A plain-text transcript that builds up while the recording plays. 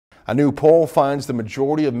A new poll finds the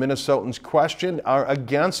majority of Minnesotans questioned are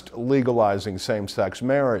against legalizing same-sex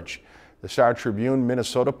marriage. The Star-Tribune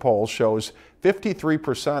Minnesota poll shows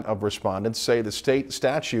 53% of respondents say the state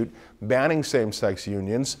statute banning same-sex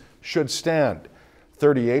unions should stand.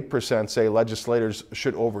 38% say legislators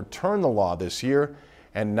should overturn the law this year,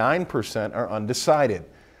 and 9% are undecided.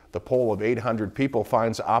 The poll of 800 people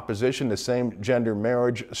finds opposition to same-gender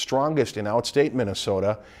marriage strongest in outstate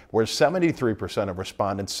Minnesota, where 73% of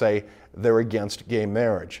respondents say they're against gay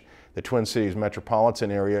marriage. The Twin Cities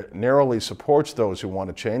metropolitan area narrowly supports those who want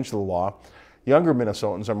to change the law. Younger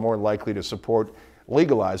Minnesotans are more likely to support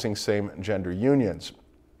legalizing same-gender unions.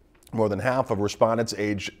 More than half of respondents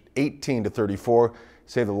aged 18 to 34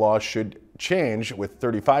 say the law should change, with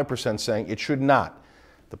 35% saying it should not.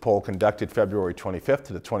 The poll, conducted February 25th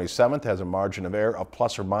to the 27th, has a margin of error of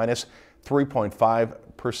plus or minus 3.5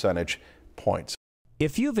 percentage points.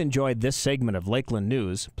 If you've enjoyed this segment of Lakeland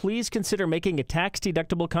News, please consider making a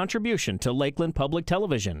tax-deductible contribution to Lakeland Public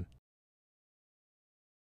Television.